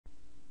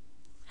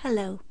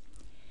Hello.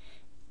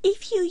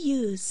 If you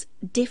use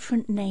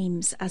different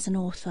names as an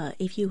author,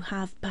 if you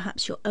have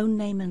perhaps your own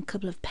name and a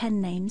couple of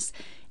pen names,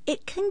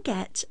 it can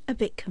get a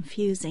bit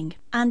confusing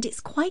and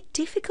it's quite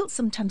difficult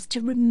sometimes to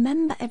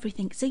remember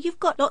everything. So you've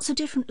got lots of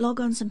different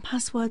logons and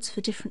passwords for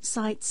different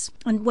sites,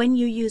 and when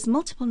you use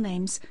multiple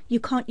names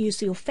you can't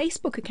use your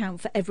Facebook account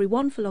for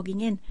everyone for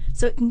logging in,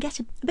 so it can get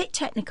a bit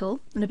technical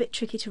and a bit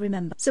tricky to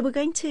remember. So we're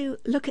going to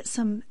look at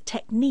some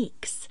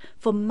techniques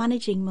for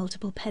managing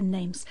multiple pen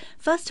names.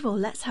 First of all,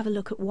 let's have a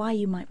look at why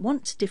you might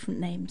want different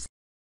names.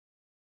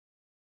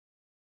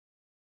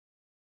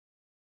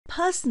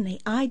 Personally,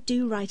 I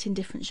do write in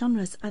different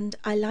genres and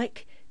I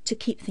like to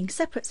keep things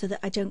separate so that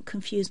I don't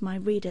confuse my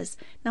readers.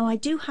 Now, I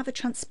do have a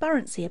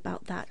transparency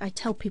about that. I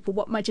tell people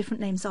what my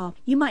different names are.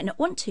 You might not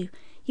want to.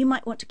 You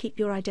might want to keep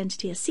your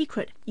identity a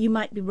secret. You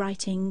might be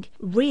writing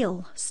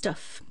real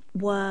stuff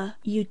where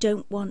you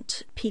don't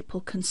want people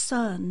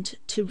concerned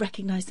to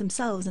recognize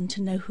themselves and to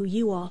know who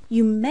you are.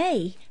 You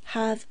may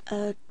have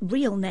a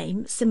real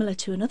name similar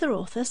to another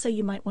author, so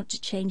you might want to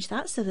change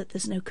that so that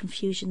there's no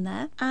confusion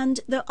there.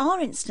 And there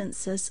are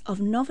instances of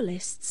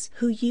novelists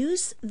who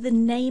use the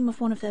name of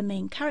one of their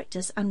main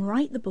characters and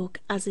write the book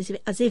as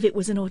if it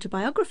was an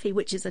autobiography,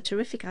 which is a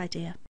terrific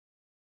idea.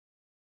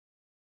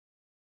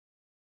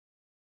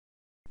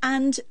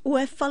 And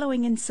we're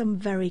following in some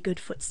very good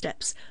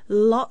footsteps.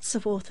 Lots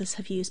of authors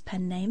have used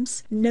pen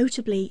names,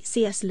 notably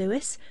C.S.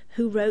 Lewis,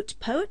 who wrote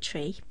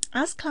poetry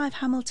as Clive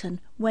Hamilton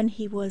when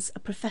he was a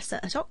professor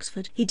at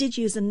Oxford. He did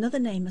use another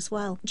name as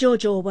well.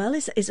 George Orwell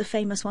is a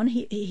famous one.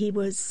 He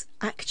was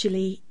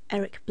actually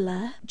Eric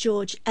Blair.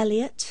 George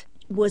Eliot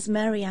was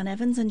Mary Ann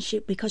Evans, and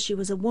because she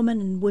was a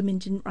woman and women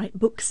didn't write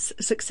books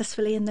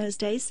successfully in those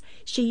days,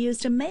 she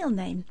used a male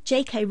name.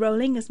 J.K.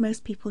 Rowling, as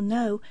most people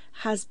know,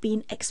 has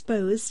been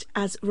exposed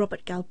as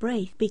Robert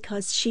Galbraith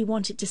because she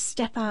wanted to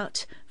step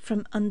out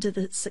from under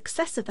the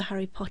success of the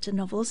Harry Potter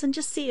novels and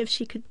just see if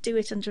she could do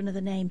it under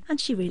another name, and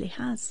she really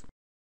has.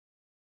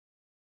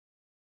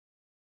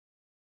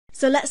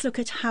 So let's look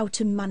at how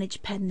to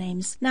manage pen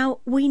names. Now,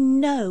 we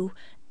know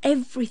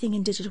everything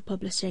in digital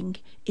publishing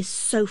is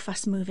so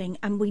fast moving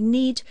and we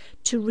need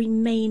to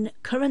remain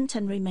current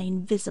and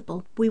remain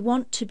visible. We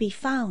want to be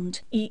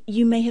found.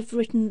 You may have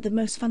written the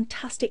most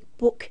fantastic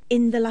book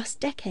in the last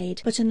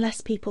decade, but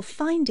unless people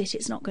find it,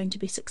 it's not going to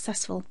be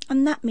successful.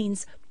 And that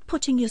means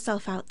putting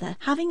yourself out there,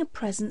 having a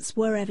presence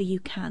wherever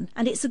you can.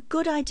 And it's a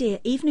good idea,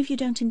 even if you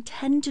don't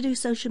intend to do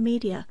social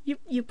media.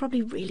 You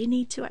probably really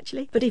need to,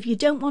 actually. But if you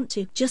don't want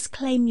to, just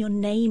claim your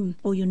name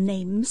or your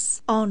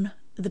names on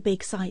the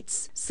big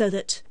sites so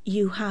that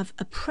you have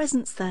a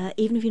presence there.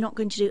 Even if you're not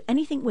going to do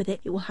anything with it,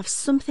 it will have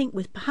something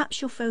with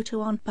perhaps your photo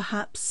on,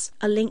 perhaps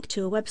a link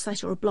to a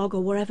website or a blog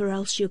or wherever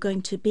else you're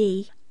going to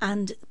be,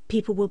 and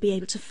people will be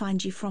able to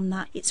find you from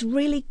that. It's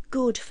really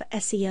good for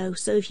SEO.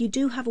 So if you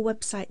do have a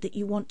website that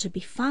you want to be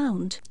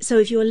found, so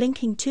if you're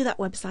linking to that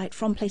website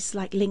from places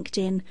like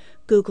LinkedIn,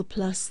 Google+,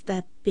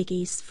 they're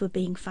biggies for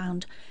being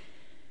found.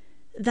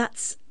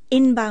 That's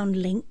inbound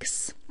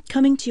links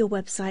coming to your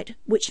website,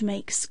 which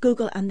makes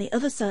Google and the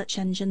other search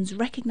engines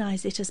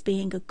recognize it as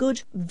being a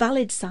good,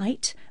 valid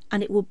site,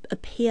 and it will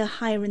appear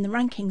higher in the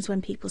rankings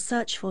when people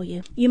search for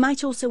you. You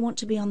might also want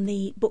to be on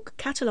the book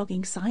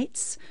cataloguing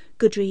sites,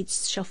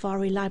 Goodreads,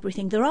 Shelfari, Library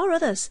Thing. There are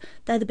others.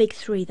 They're the big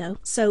three though.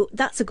 So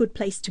that's a good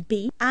place to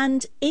be.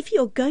 And if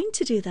you're going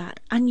to do that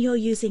and you're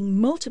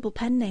using multiple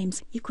pen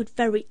names, you could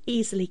very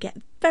easily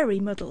get very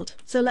muddled.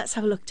 So let's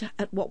have a look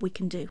at what we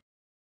can do.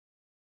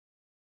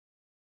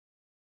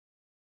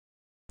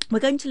 We're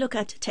going to look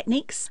at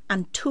techniques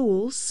and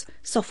tools,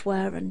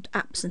 software and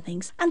apps and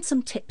things, and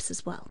some tips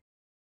as well.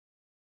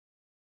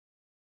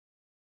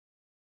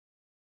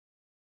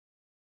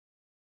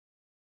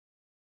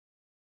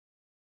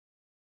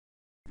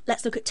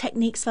 Let's look at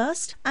techniques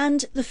first.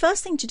 And the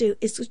first thing to do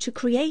is to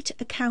create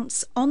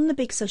accounts on the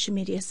big social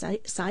media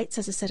sites,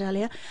 as I said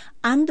earlier,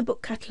 and the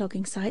book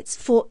cataloguing sites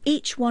for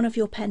each one of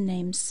your pen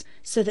names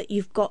so that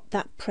you've got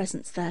that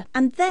presence there.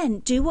 And then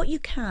do what you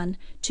can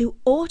to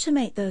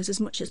automate those as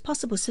much as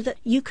possible so that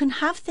you can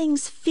have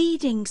things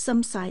feeding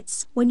some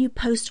sites when you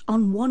post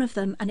on one of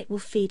them and it will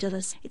feed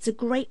others. It's a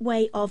great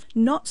way of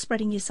not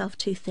spreading yourself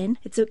too thin.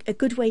 It's a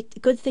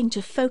good thing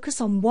to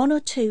focus on one or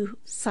two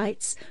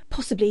sites,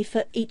 possibly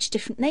for each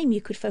different name.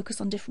 You could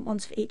focus on different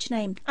ones for each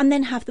name and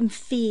then have them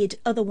feed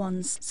other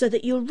ones so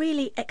that you're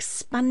really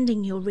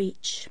expanding your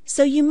reach.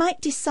 So you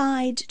might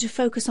decide to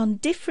focus on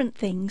different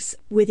things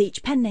with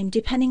each pen name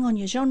depending on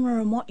your genre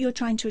and what you're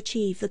trying to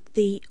achieve,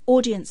 the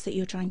audience that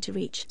you're trying to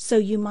reach. So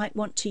you might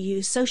want to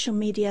use social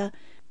media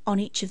on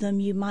each of them.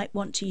 You might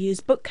want to use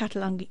book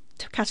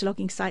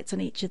cataloguing sites on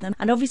each of them,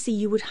 and obviously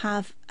you would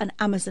have an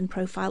Amazon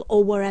profile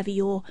or wherever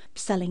you're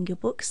selling your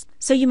books.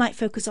 So you might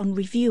focus on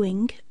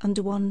reviewing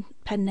under one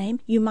pen name.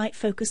 You might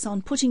focus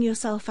on putting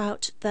yourself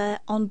out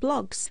there on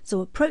blogs, so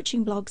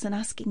approaching blogs and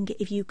asking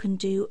if you can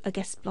do a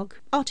guest blog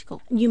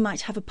article. You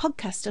might have a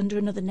podcast under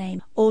another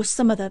name, or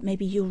some other,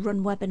 maybe you'll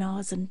run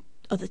webinars and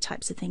other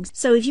types of things.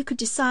 So if you could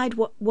decide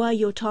where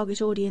your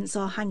target audience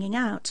are hanging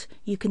out,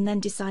 you can then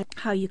decide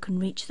how you can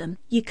reach them.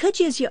 You could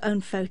use your own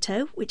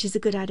photo, which is a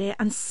good idea,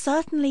 and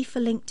certainly for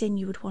LinkedIn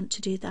you would want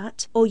to do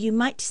that. Or you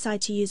might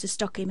decide to use a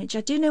stock image.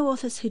 I do know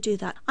authors who do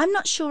that. I'm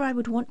not sure I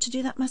would want to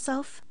do that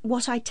myself.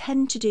 What I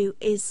tend to do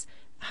is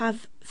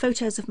have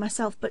photos of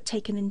myself but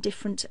taken in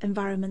different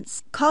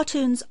environments.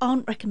 Cartoons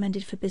aren't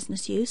recommended for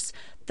business use.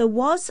 There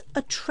was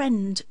a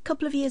trend a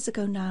couple of years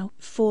ago now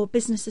for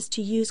businesses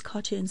to use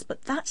cartoons,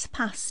 but that's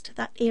passed.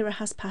 That era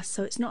has passed,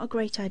 so it's not a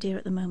great idea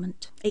at the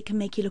moment. It can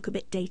make you look a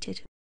bit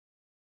dated.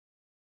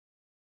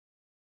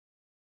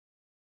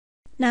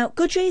 Now,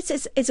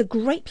 Goodreads is a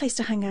great place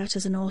to hang out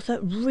as an author.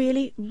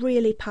 Really,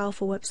 really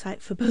powerful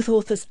website for both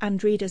authors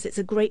and readers. It's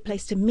a great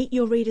place to meet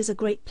your readers, a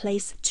great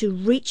place to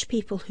reach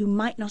people who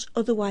might not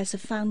otherwise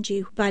have found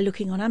you by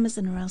looking on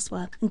Amazon or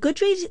elsewhere. And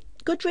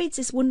Goodreads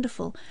is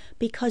wonderful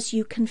because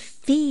you can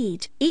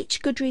feed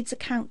each Goodreads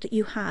account that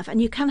you have,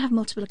 and you can have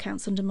multiple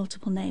accounts under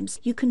multiple names.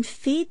 You can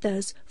feed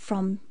those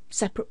from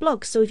separate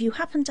blogs. So if you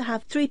happen to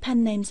have 3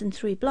 pen names and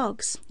 3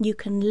 blogs, you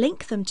can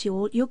link them to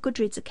all your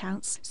Goodreads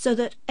accounts so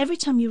that every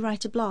time you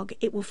write a blog,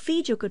 it will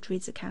feed your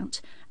Goodreads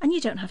account and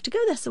you don't have to go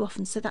there so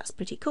often. So that's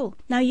pretty cool.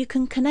 Now you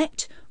can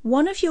connect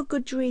one of your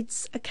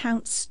Goodreads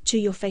accounts to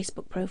your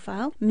Facebook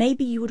profile.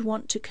 Maybe you would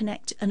want to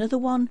connect another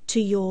one to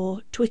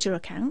your Twitter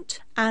account,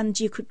 and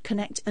you could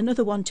connect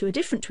another one to a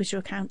different Twitter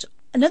account.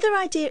 Another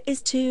idea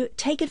is to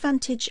take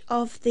advantage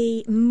of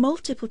the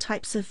multiple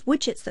types of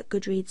widgets that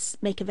Goodreads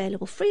make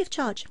available free of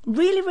charge.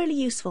 Really, really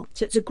useful.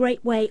 So it's a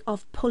great way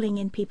of pulling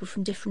in people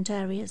from different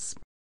areas.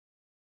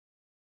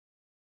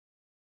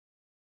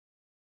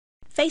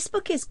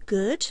 Facebook is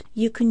good.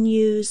 You can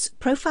use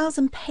profiles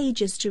and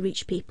pages to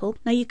reach people.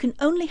 Now you can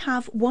only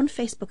have one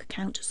Facebook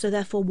account, so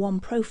therefore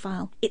one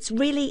profile. It's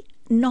really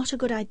not a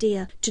good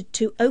idea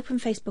to open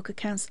Facebook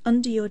accounts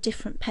under your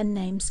different pen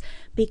names,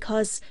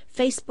 because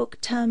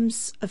Facebook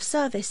terms of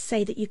service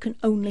say that you can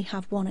only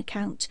have one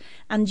account,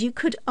 and you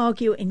could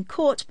argue in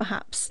court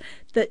perhaps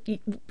that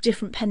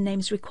different pen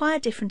names require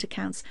different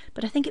accounts,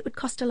 but I think it would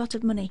cost a lot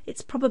of money.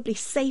 It's probably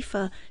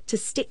safer to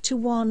stick to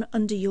one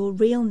under your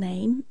real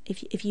name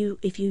if you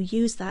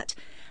use that,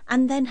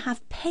 and then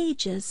have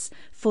pages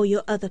for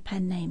your other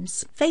pen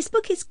names.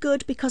 Facebook is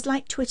good because,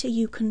 like Twitter,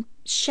 you can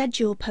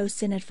schedule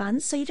posts in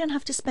advance, so you don't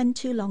have to spend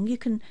too long. You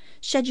can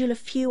schedule a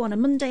few on a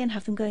Monday and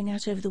have them going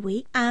out over the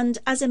week. And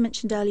as I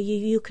mentioned earlier,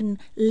 you can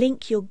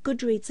link your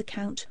Goodreads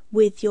account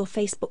with your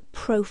Facebook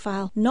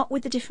profile, not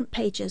with the different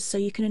pages, so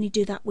you can only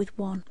do that with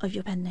one of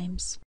your pen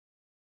names.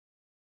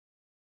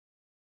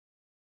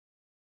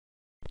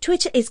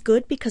 Twitter is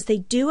good because they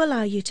do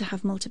allow you to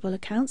have multiple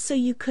accounts, so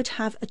you could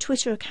have a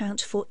Twitter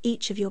account for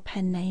each of your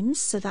pen names,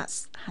 so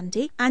that's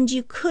handy. And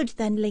you could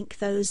then link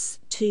those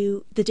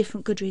to the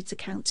different Goodreads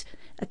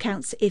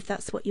accounts if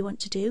that's what you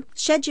want to do.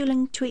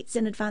 Scheduling tweets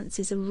in advance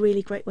is a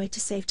really great way to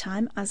save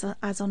time, as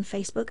on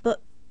Facebook,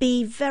 but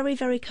be very,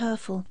 very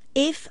careful.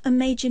 If a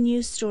major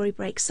news story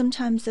breaks,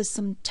 sometimes there's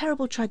some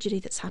terrible tragedy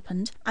that's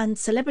happened and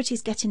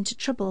celebrities get into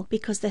trouble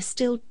because they're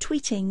still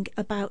tweeting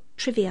about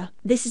trivia.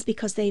 This is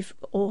because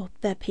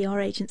their PR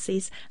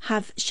agencies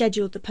have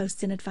scheduled the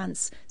posts in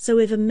advance. So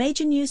if a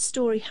major news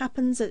story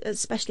happens,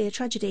 especially a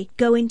tragedy,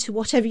 go into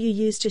whatever you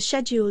use to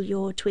schedule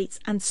your tweets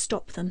and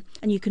stop them,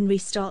 and you can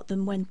restart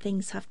them when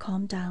things have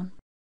calmed down.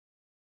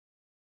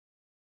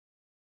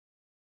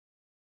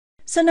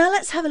 So now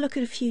let's have a look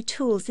at a few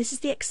tools. This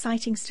is the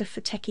exciting stuff for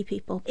techie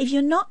people. If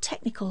you're not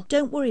technical,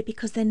 don't worry,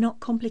 because they're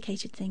not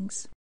complicated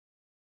things.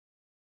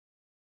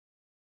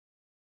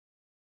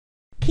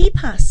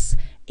 KeePass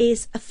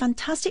is a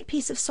fantastic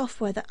piece of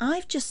software that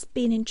I've just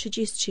been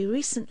introduced to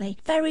recently.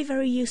 Very,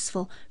 very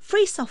useful.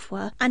 Free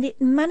software, and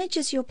it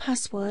manages your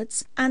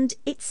passwords, and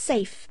it's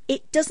safe.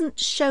 It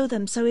doesn't show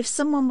them, so if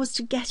someone was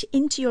to get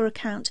into your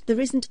account, there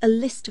isn't a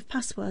list of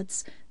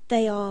passwords.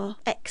 They are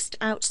X'd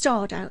out,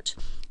 starred out.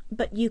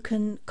 But you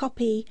can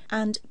copy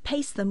and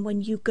paste them when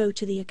you go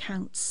to the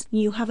accounts.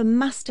 You have a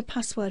master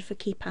password for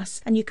KeePass,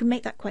 and you can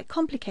make that quite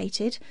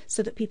complicated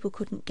so that people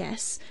couldn't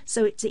guess,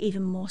 so it's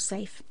even more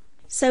safe.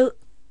 So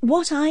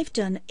what I've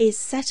done is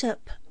set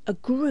up a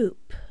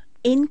group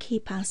in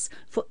KeePass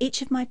for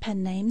each of my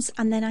pen names,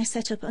 and then I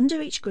set up under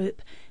each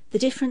group the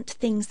different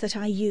things that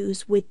I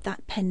use with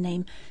that pen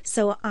name.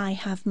 So I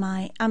have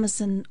my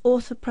Amazon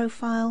author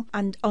profile,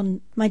 and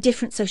on my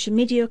different social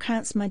media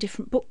accounts, my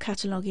different book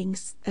cataloguing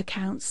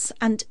accounts,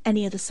 and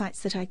any other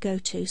sites that I go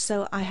to.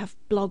 So I have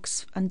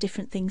blogs and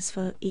different things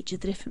for each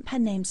of the different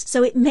pen names.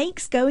 So it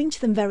makes going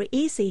to them very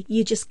easy.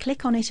 You just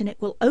click on it and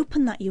it will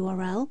open that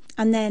URL.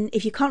 And then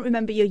if you can't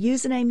remember your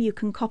username, you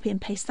can copy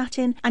and paste that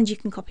in, and you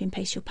can copy and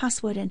paste your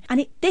password in.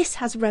 And this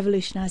has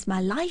revolutionized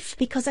my life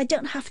because I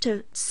don't have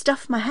to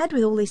stuff my head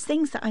with all these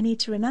things that I need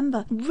to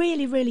remember.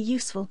 Really, really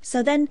useful.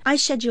 So then I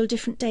schedule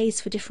different days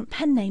for different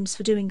pen names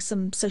for doing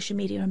some social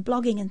media and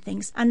blogging and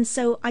things. And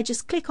so I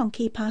just click on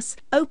KeePass,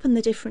 open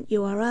the different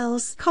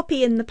URLs,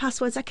 copy in the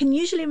passwords. I can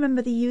usually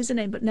remember the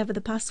username but never the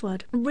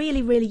password.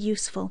 Really, really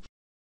useful.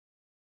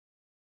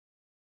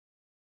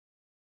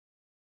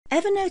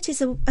 Evernote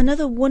is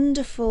another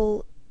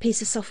wonderful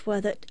piece of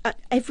software that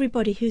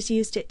everybody who's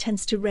used it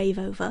tends to rave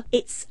over.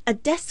 It's a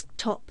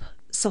desktop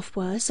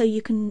software, so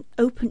you can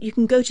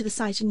go to the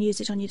site and use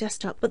it on your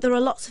desktop, but there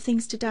are lots of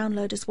things to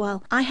download as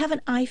well. I have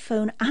an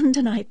iPhone and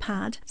an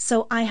iPad,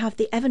 so I have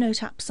the Evernote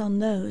apps on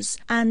those,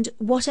 and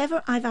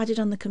whatever I've added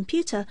on the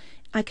computer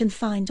I can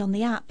find on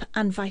the app,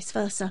 and vice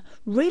versa.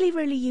 Really,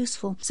 really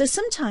useful. So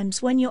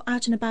sometimes when you're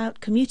out and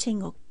about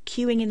commuting or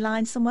queuing in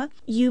line somewhere,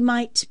 you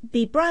might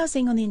be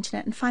browsing on the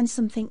internet and find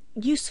something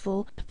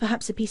useful,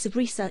 perhaps a piece of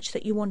research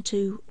that you want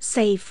to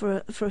save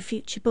for a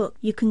future book.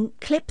 You can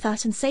clip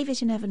that and save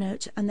it in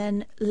Evernote, and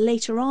then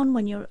later on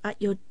when you're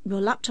at your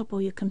laptop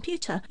or your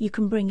computer, you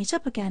can bring it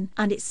up again,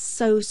 and it's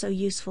so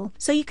useful.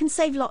 So you can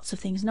save lots of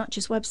things, not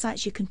just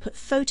websites. You can put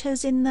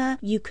photos in there,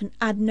 you can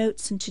add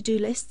notes and to-do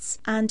lists,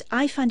 and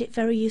I find it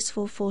very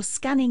useful for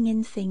scanning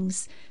in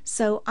things.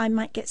 So I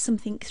might get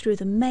something through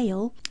the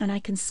mail and I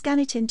can scan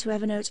it into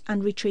Evernote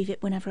and retrieve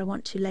it whenever I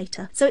want to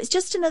later. So it's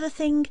just another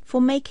thing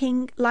for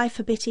making life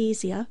a bit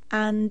easier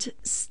and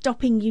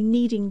stopping you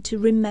needing to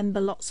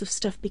remember lots of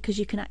stuff because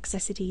you can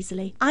access it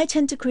easily. I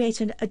tend to create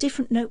a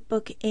different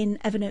notebook in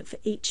Evernote for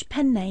each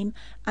pen name,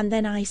 and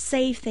then I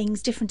save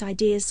things, different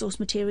ideas, source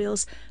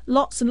materials.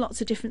 Lots and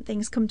lots of different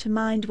things come to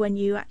mind when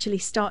you actually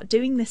start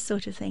doing this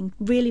sort of thing.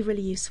 Really,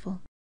 really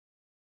useful.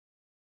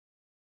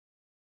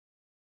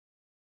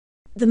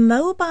 The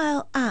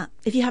mobile app,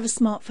 if you have a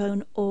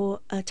smartphone or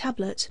a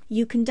tablet,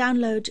 you can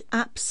download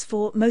apps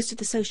for most of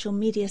the social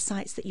media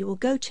sites that you will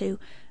go to,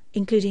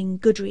 including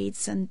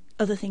Goodreads and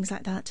other things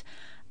like that.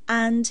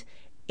 And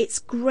it's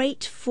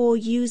great for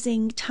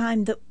using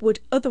time that would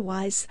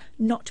otherwise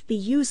not be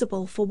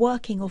usable for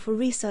working or for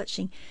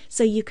researching.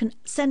 So you can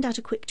send out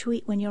a quick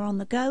tweet when you're on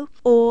the go,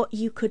 or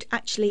you could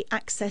actually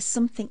access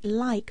something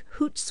like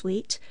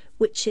Hootsuite,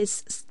 which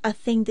is a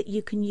thing that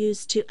you can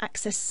use to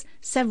access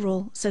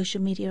several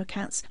social media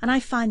accounts. And I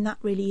find that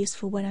really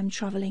useful when I'm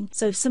traveling.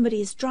 So if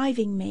somebody is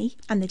driving me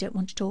and they don't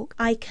want to talk,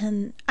 I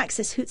can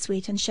access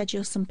Hootsuite and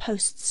schedule some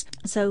posts.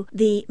 So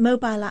the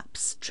mobile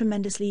app's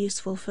tremendously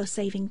useful for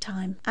saving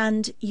time.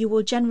 And you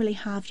will generally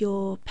have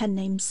your pen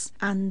names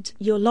and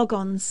your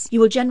logons. You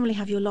will generally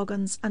have your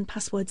logons and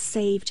passwords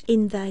saved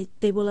in there.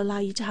 They will allow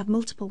you to have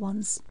multiple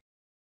ones.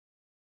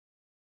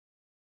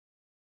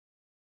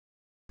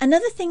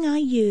 Another thing I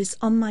use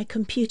on my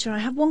computer, I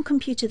have one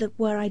computer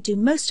where I do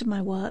most of my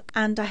work,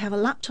 and I have a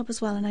laptop as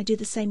well, and I do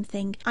the same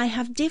thing. I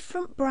have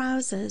different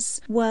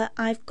browsers where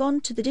I've gone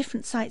to the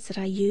different sites that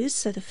I use,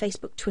 so the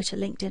Facebook, Twitter,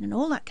 LinkedIn and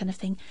all that kind of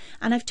thing,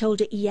 and I've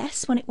told it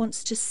yes when it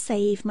wants to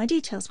save my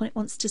details, when it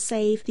wants to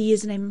save the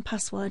username and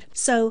password.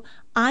 So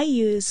I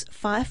use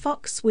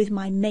Firefox with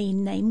my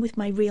main name, with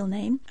my real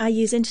name. I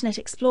use Internet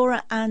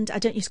Explorer, and I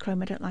don't use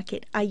Chrome, I don't like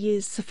it. I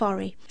use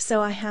Safari.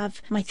 So I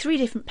have my 3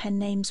 different pen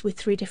names with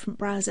 3 different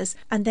browsers,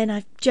 and then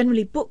I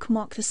generally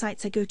bookmark the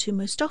sites I go to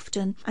most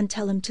often and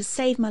tell them to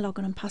save my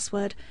login and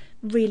password.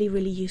 Really,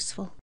 really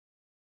useful.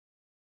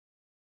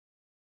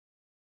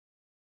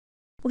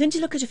 We're going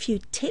to look at a few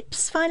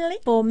tips finally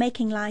for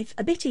making life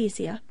a bit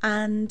easier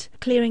and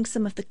clearing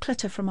some of the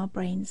clutter from our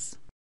brains.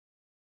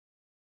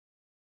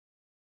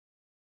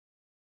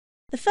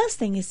 The first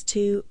thing is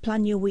to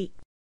plan your week.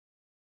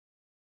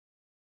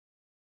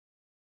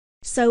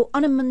 So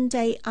on a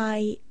Monday,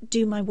 I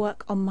do my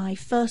work on my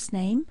first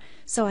name.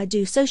 So I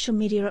do social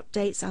media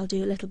updates, I'll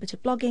do a little bit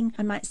of blogging,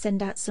 I might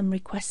send out some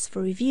requests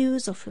for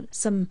reviews or for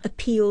some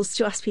appeals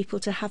to ask people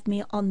to have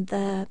me on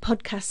their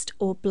podcast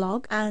or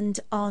blog.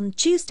 And on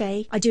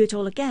Tuesday, I do it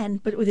all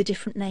again, but with a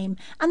different name.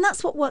 And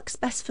that's what works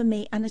best for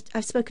me. And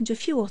I've spoken to a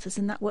few authors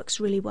and that works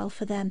really well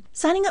for them.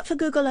 Signing up for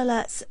Google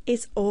Alerts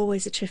is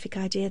always a terrific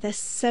idea. They're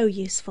so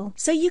useful.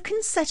 So you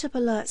can set up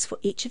alerts for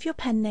each of your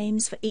pen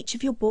names, for each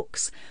of your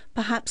books,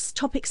 perhaps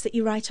topics that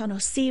you write on or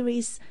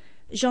series,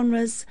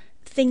 genres,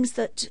 things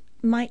that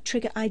might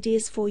trigger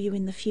ideas for you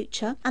in the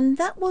future, and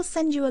that will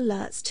send you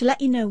alerts to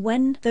let you know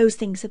when those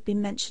things have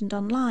been mentioned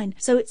online.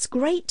 So it's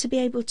great to be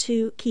able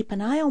to keep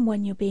an eye on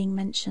when you're being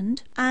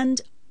mentioned, and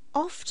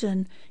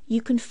often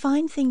you can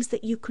find things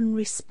that you can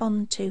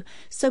respond to.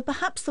 So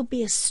perhaps there'll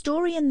be a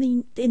story in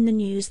the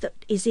news that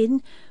is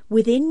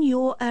within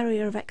your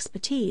area of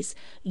expertise.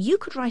 You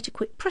could write a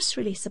quick press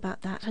release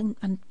about that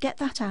and get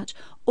that out,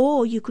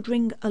 or you could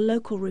ring a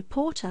local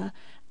reporter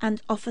and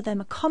offer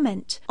them a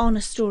comment on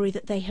a story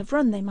that they have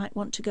run. They might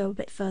want to go a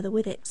bit further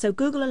with it. So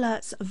Google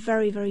Alerts are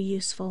very, very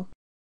useful.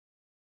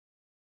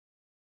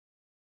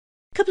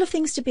 A couple of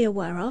things to be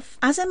aware of.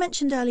 As I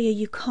mentioned earlier,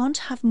 you can't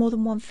have more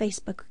than one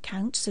Facebook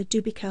account, so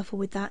do be careful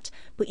with that,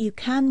 but you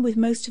can with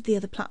most of the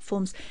other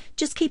platforms.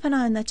 Just keep an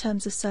eye on their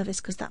terms of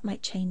service because that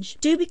might change.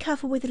 Do be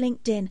careful with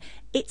LinkedIn.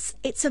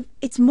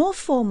 It's more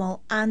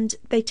formal, and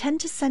they tend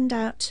to send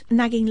out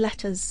nagging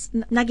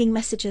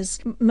messages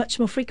much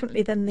more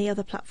frequently than the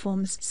other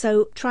platforms.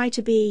 So try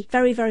to be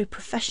very, very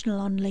professional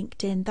on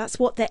LinkedIn. That's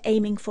what they're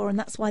aiming for, and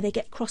that's why they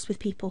get cross with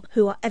people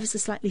who are ever so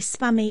slightly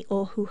spammy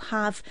or who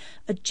have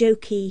a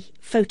jokey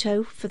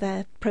photo for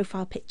their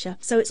profile picture.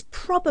 So it's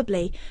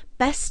probably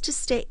best to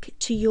stick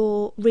to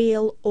your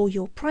real or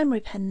your primary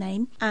pen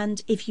name,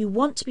 and if you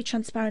want to be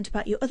transparent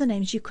about your other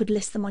names, you could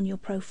list them on your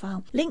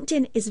profile.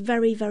 LinkedIn is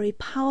very, very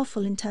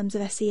powerful in terms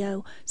of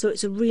SEO, so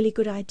it's a really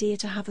good idea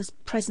to have a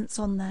presence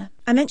on there.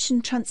 I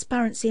mentioned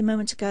transparency a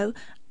moment ago,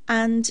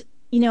 and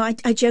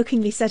I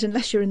jokingly said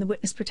unless you're in the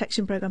witness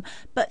protection program,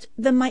 but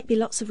there might be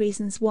lots of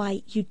reasons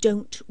why you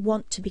don't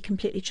want to be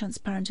completely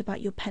transparent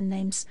about your pen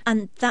names,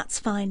 and that's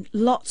fine.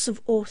 Lots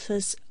of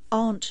authors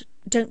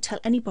don't tell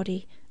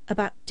anybody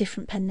about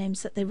different pen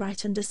names that they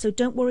write under, so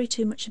don't worry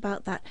too much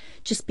about that.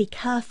 Just be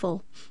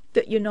careful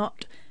that you're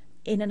not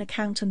in an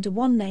account under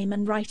one name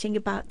and writing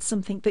about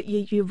something that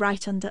you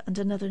write under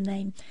another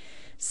name.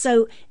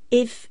 So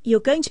if you're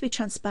going to be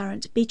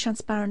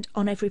transparent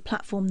on every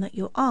platform that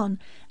you're on,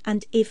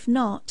 and if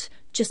not,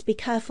 just be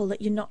careful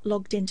that you're not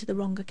logged into the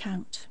wrong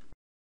account.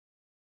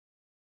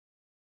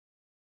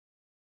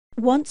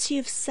 Once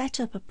you've set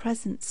up a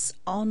presence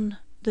on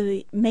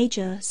the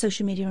major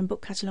social media and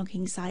book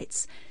cataloguing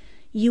sites,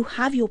 you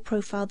have your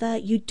profile there.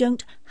 You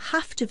don't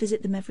have to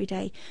visit them every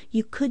day.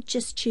 You could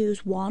just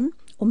choose one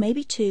or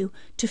maybe two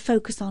to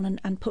focus on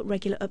and put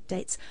regular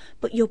updates.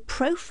 But your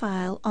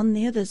profile on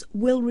the others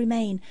will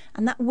remain,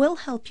 and that will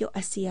help your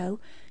SEO,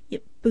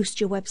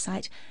 boost your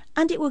website,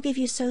 and it will give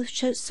you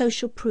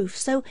social proof.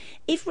 So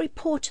if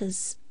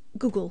reporters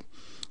Google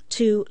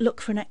to look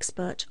for an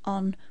expert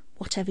on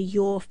whatever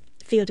your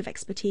field of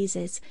expertise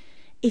is,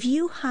 if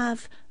you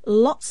have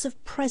lots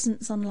of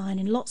presence online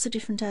in lots of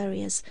different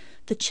areas,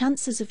 the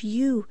chances of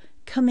you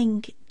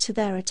coming to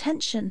their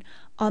attention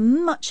are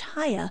much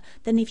higher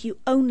than if you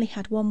only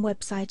had one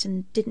website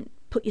and didn't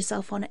put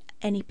yourself on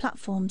any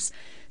platforms.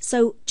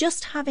 So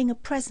just having a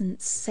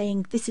presence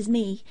saying this is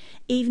me,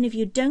 even if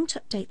you don't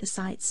update the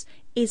sites,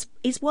 is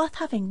worth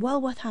having,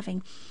 well worth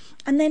having.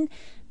 And then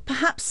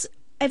perhaps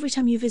every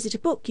time you visit a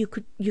book, you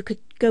could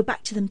go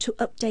back to them to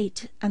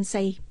update and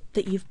say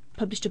that you've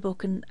published a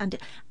book and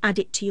add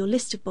it to your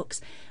list of books.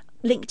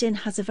 LinkedIn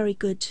has a very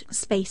good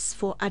space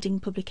for adding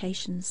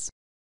publications.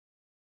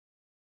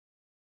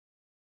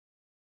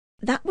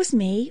 That was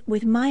me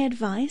with my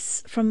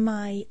advice from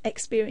my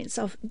experience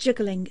of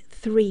juggling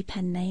 3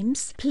 pen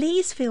names.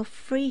 Please feel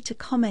free to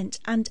comment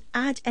and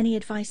add any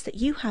advice that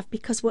you have,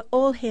 because we're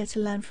all here to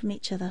learn from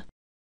each other.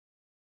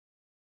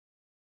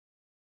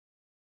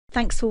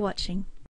 Thanks for watching.